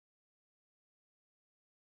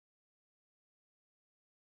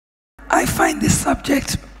I find this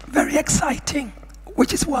subject very exciting,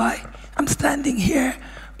 which is why I'm standing here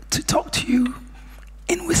to talk to you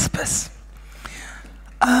in whispers.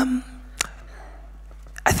 I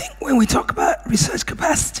think when we talk about research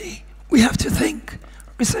capacity, we have to think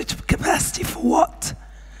research capacity for what?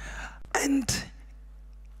 And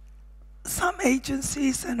some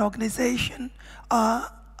agencies and organizations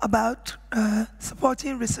are about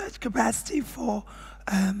supporting research capacity for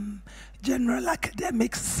general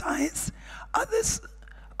academic science. Others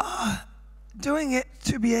are doing it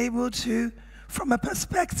to be able to, from a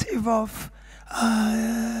perspective of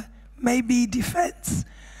maybe defense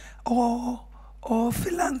or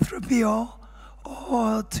philanthropy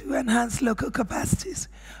or to enhance local capacities.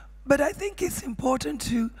 But I think it's important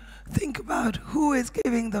to think about who is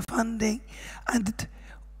giving the funding,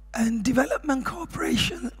 and development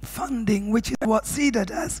cooperation funding, which is what SIDA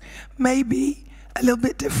does, may be a little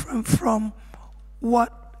bit different from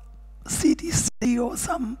what CDC or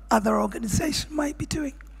some other organization might be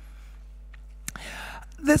doing.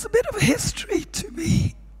 There's a bit of a history to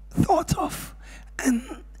be thought of, and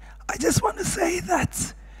I just want to say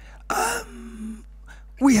that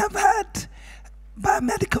we have had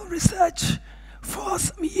biomedical research for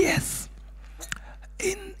some years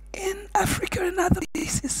in Africa and other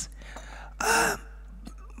places,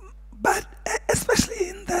 but especially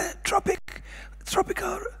in the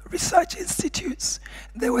tropical research institutes.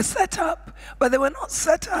 They were set up, but they were not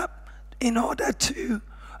set up in order to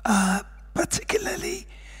particularly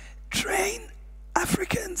train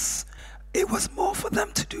Africans. It was more for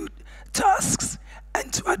them to do tasks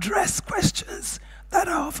and to address questions that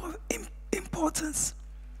are of importance.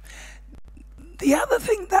 The other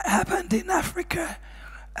thing that happened in Africa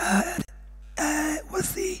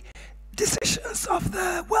was the decisions of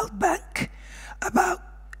the World Bank about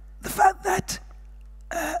the fact that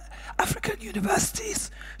African universities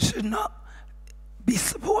should not be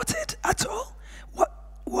supported at all.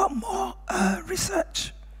 What more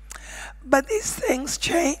research? But these things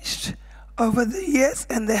changed over the years,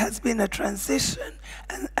 and there has been a transition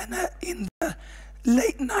and in the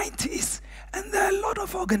late 90s, and there are a lot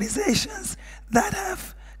of organizations that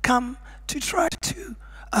have come to try to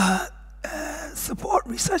support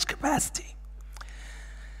research capacity.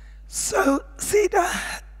 So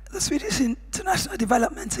SIDA, the Swedish International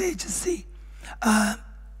Development Agency,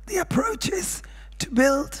 the approach is to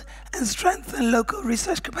build and strengthen local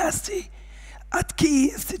research capacity at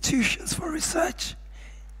key institutions for research,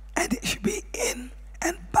 and it should be in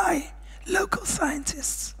and by local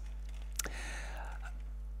scientists.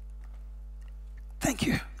 Thank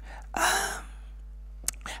you.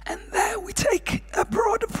 And there we take a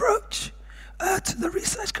broad approach to the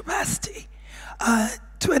research capacity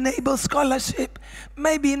to enable scholarship,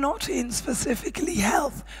 maybe not in specifically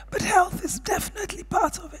health, but health is definitely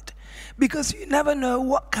part of it, because you never know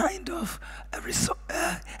what kind of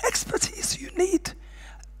expertise you need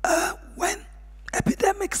when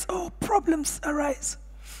epidemics or problems arise.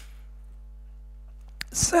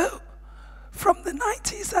 So from the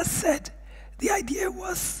 90s, as said, the idea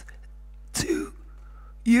was to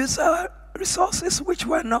use our resources, which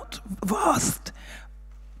were not vast,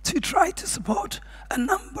 to try to support a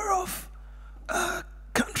number of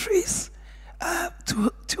countries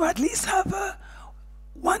to at least have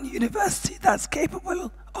one university that's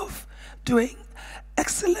capable of doing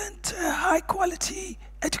excellent, high-quality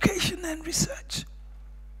education and research.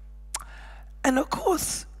 And of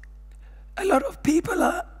course, a lot of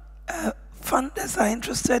people funders are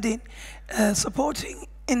interested in supporting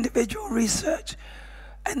individual research,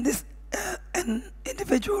 and this and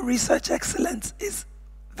individual research excellence is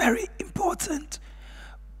very important.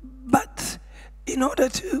 But in order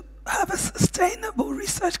to have a sustainable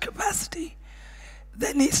research capacity,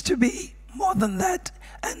 there needs to be more than that,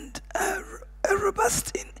 and a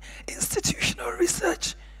robust institutional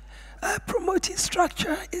research promoting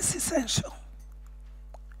structure is essential.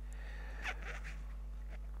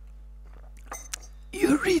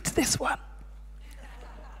 You read this one.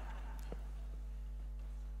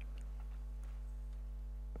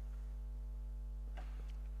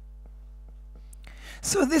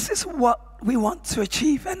 So this is what we want to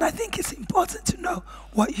achieve, and I think it's important to know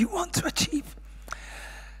what you want to achieve.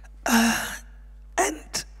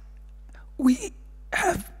 And we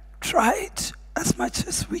have tried as much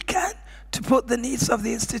as we can to put the needs of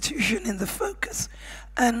the institution in the focus.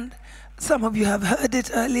 And some of you have heard it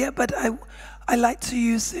earlier, but I like to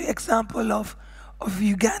use the example of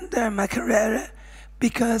Uganda and Makerere,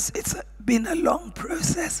 because it's been a long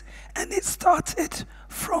process, and it started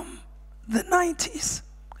from the 90s,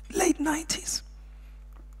 late 90s.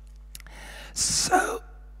 So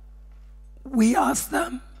we asked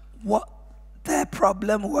them, what their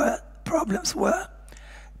problems were,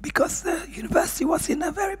 because the university was in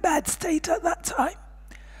a very bad state at that time.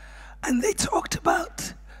 And they talked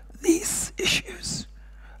about these issues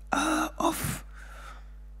of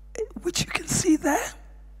which you can see there.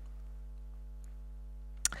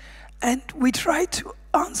 And we tried to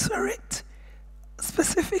answer it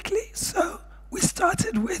specifically. So we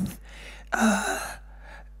started with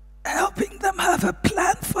helping them have a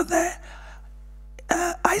plan for their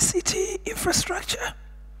ICT infrastructure.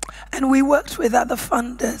 And we worked with other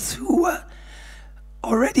funders who were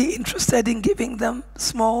already interested in giving them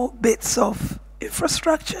small bits of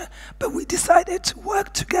infrastructure, but we decided to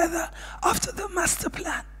work together after the master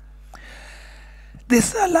plan.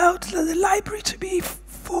 This allowed the library to be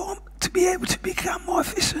formed, to be able to become more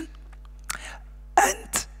efficient.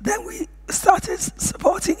 And then we started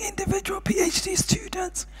supporting individual PhD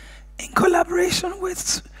students in collaboration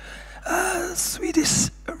with Swedish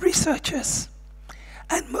researchers.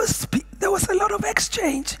 And there was a lot of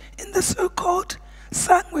exchange in the so-called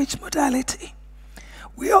sandwich modality.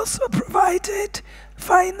 We also provided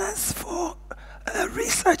finance for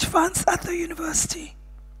research funds at the university.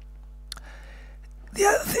 The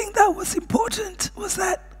other thing that was important was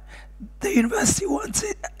that the university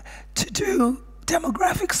wanted to do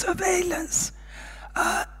demographic surveillance,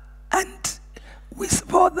 and we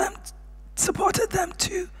supported them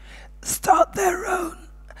to start their own,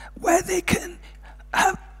 where they can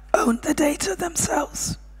own the data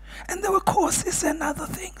themselves. And there were courses and other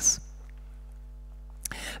things.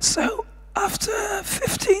 So after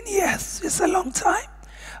 15 years, it's a long time,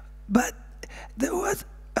 but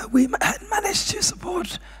we had managed to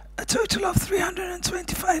support a total of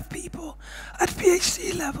 325 people at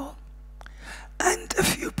PhD level and a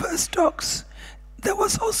few postdocs. There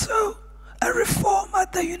was also a reform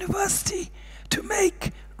at the university to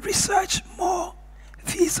make research more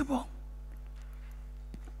feasible.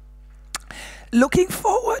 Looking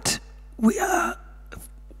forward, we are,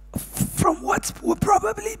 from what will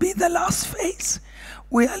probably be the last phase,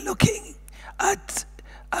 we are looking at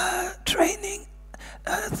training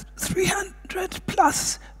 300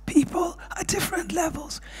 plus people at different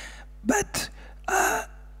levels, but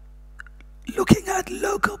looking at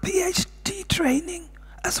local PhD training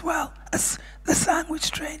as well as the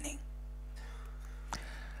sandwich training.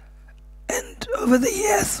 And over the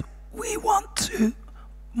years, we want to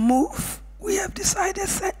move. We have decided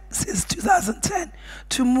since 2010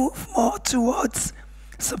 to move more towards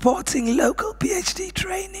supporting local PhD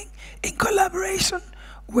training in collaboration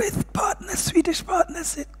with partners, Swedish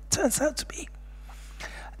partners it turns out to be,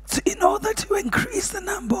 in order to increase the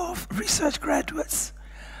number of research graduates.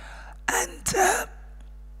 And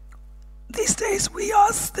these days we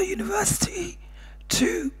ask the university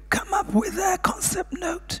to come up with a concept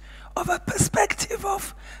note of a perspective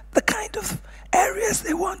of the kind of areas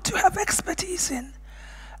they want to have expertise in,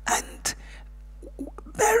 and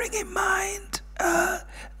bearing in mind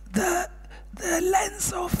the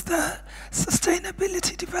lens of the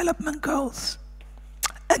Sustainability Development Goals,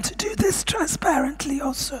 and to do this transparently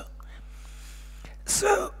also.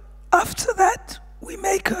 So after that, we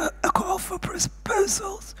make a call for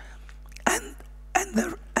proposals, and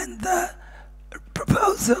the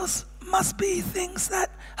proposals must be things that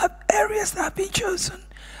have areas that have been chosen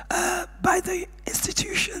by the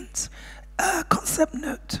institution's concept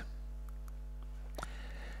note.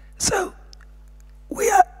 So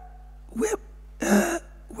we're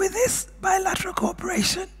with this bilateral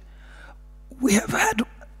cooperation, we have had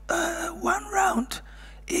one round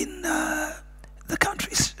in the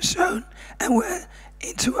countries shown, and we're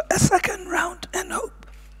into a second round and hope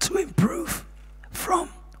to improve from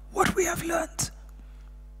what we have learned.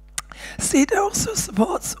 SIDA also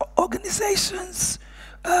supports organizations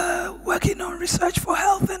working on research for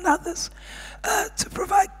health and others to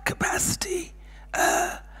provide capacity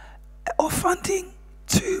or funding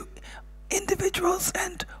to individuals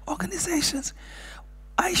and organizations.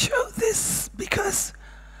 I show this because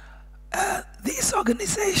these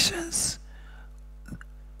organizations,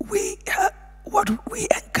 we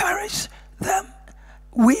encourage them,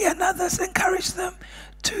 we and others encourage them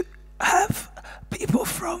to have people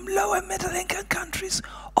from low and middle income countries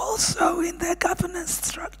also in their governance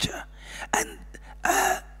structure. And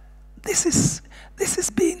this is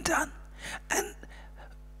being done. And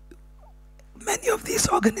many of these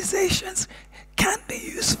organizations can be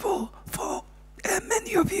useful for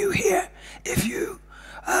many of you here if you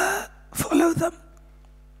follow them.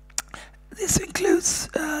 This includes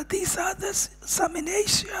these others, some in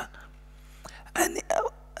Asia, and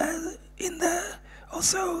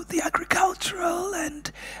also the agricultural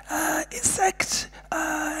and insect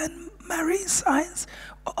and marine science.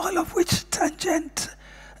 All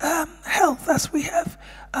as we have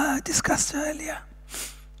discussed earlier.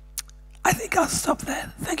 I think I'll stop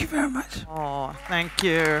there. Thank you very much. Oh, thank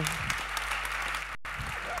you.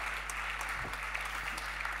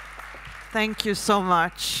 Thank you so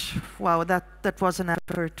much. Wow, that was an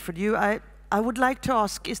effort for you. I would like to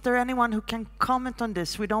ask, is there anyone who can comment on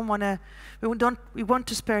this? We want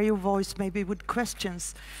to spare your voice maybe with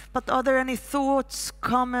questions. But are there any thoughts,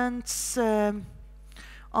 comments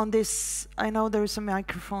on this? I know there is a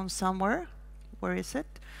microphone somewhere. Where is it?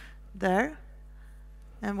 There.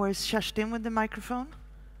 And where is Kerstin with the microphone?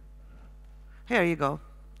 Here you go.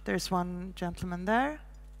 There's one gentleman there.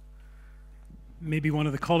 Maybe one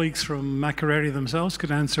of the colleagues from Makerere themselves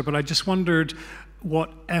could answer, but I just wondered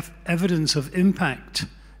what evidence of impact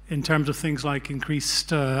in terms of things like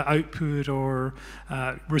increased output or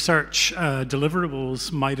research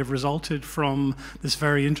deliverables might have resulted from this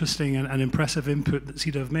very interesting and impressive input that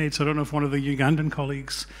SIDA have made. So I don't know if one of the Ugandan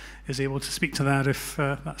colleagues is able to speak to that, if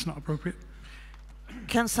that's not appropriate.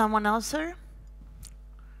 Can someone answer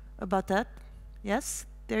about that? Yes,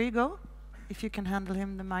 there you go. If you can handle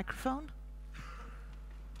him the microphone.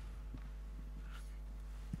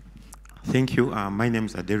 Thank you. My name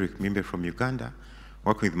is Derek Mimbe from Uganda,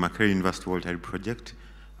 working with Makerere University World Health Project,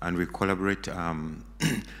 and we collaborate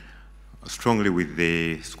strongly with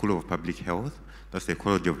the School of Public Health, that's the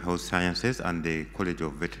College of Health Sciences, and the College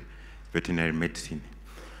of Veterinary Medicine.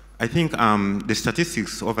 I think the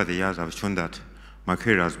statistics over the years have shown that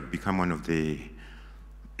Makerere has become one of the,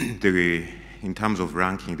 in terms of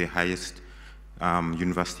ranking, the highest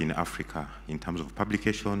university in Africa in terms of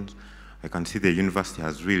publications. I can see the university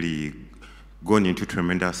has really gone into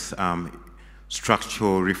tremendous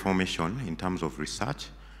structural reformation in terms of research.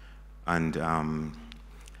 And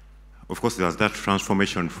of course, there's that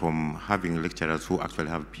transformation from having lecturers who actually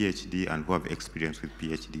have PhD and who have experience with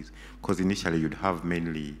PhDs. Because initially you'd have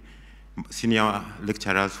mainly senior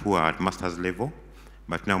lecturers who are at master's level,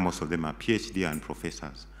 but now most of them are PhD and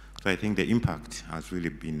professors. So I think the impact has really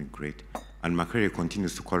been great. And Makerere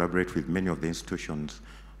continues to collaborate with many of the institutions,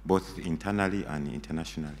 both internally and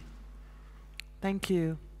internationally. Thank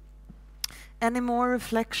you. Any more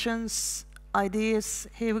reflections, ideas?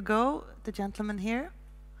 Here we go, the gentleman here.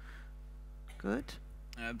 Good.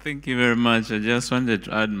 Thank you very much. I just wanted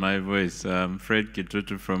to add my voice. I'm Fred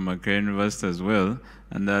Kitutu from Makerere University as well,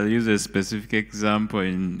 and I'll use a specific example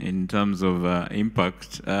in terms of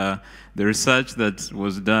impact. The research that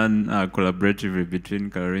was done collaboratively between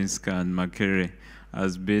Karolinska and Makerere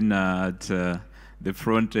has been at the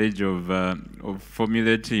front edge of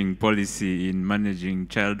formulating policy in managing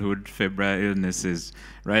childhood febrile illnesses,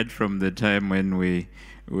 right from the time when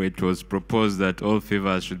it was proposed that all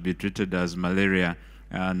fevers should be treated as malaria,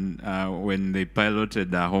 and when they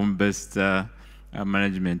piloted a home-based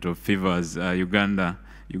management of fevers, Uganda,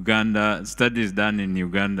 studies done in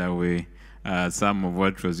Uganda where some of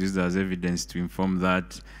what was used as evidence to inform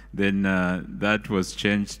that. Then that was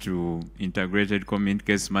changed to integrated community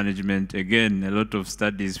case management. Again, a lot of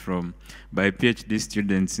studies by PhD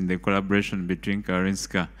students in the collaboration between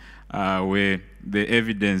Karolinska, where the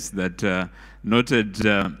evidence that noted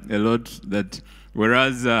a lot that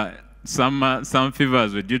whereas some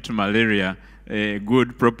fevers were due to malaria, a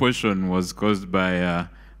good proportion was caused by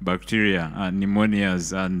bacteria and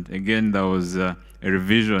pneumonias. And again, there was a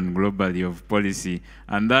revision globally of policy.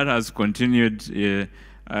 And that has continued.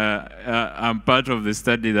 I'm part of the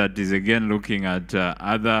study that is again looking at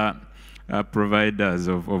other providers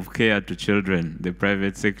of care to children, the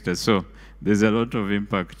private sector. So there's a lot of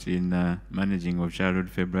impact in managing of childhood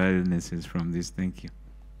febrile illnesses from this. Thank you.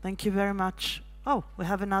 Thank you very much. Oh, we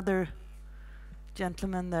have another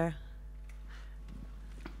gentleman there.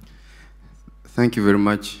 Thank you very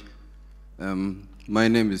much. My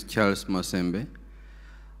name is Charles Masembe.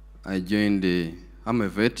 I'm a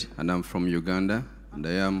vet and I'm from Uganda, and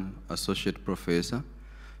I am Associate Professor,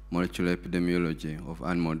 Molecular Epidemiology of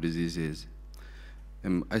Animal Diseases.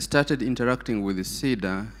 I started interacting with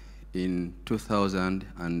SIDA in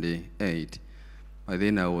 2008. By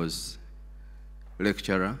then I was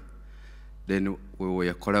lecturer. Then we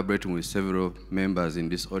were collaborating with several members in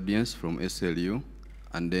this audience from SLU,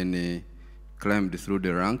 and then climbed through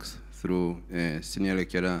the ranks, through senior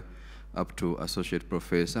lecturer up to associate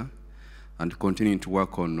professor, and continuing to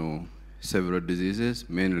work on several diseases,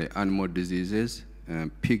 mainly animal diseases,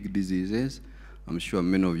 pig diseases. I'm sure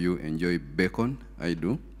many of you enjoy bacon. I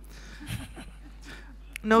do.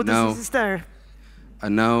 No diseases there.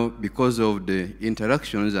 And now, because of the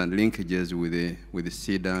interactions and linkages with the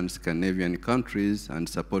SIDA and Scandinavian countries and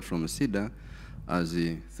support from SIDA, as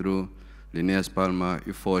through Linnaeus Palmer,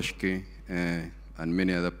 UFOSHK, and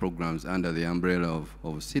many other programs under the umbrella of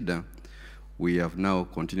SIDA, we have now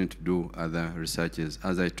continued to do other researches.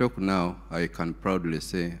 As I talk now, I can proudly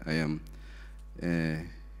say I am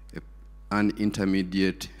an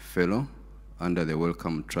intermediate fellow under the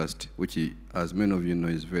Wellcome Trust, which, as many of you know,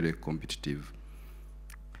 is very competitive.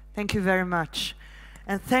 Thank you very much.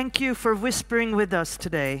 And thank you for whispering with us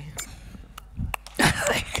today.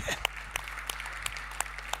 Thank you.